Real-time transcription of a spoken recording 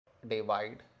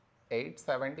divide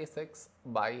 876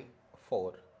 by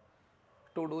 4.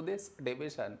 To do this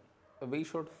division, we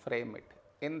should frame it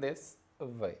in this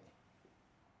way.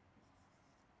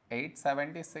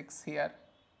 876 here,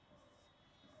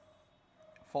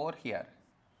 4 here.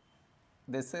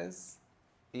 This is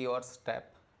your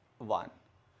step 1.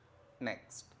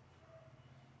 Next,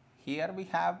 here we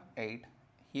have 8,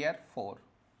 here 4.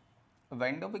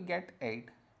 When do we get 8?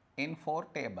 In 4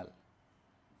 table.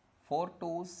 4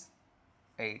 2's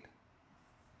 8.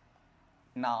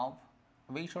 Now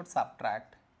we should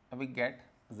subtract, we get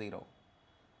 0.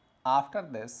 After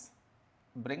this,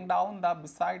 bring down the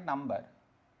beside number.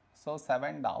 So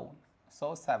 7 down,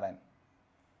 so 7.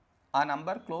 A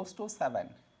number close to 7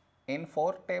 in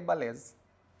 4 table is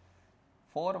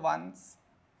 4 1's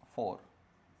 4.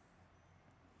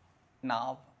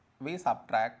 Now we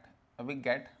subtract, we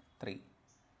get 3.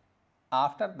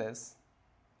 After this,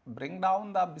 bring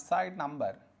down the beside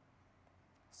number.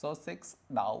 So 6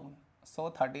 down, so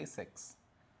 36.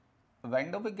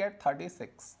 When do we get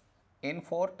 36? In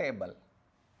 4 table.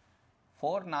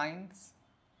 4 9's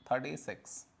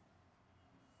 36.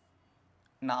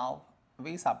 Now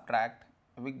we subtract,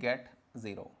 we get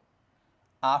 0.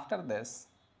 After this,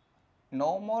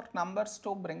 no more numbers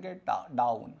to bring it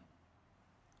down.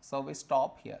 So we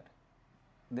stop here.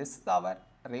 This is our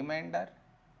remainder,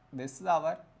 this is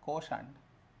our quotient.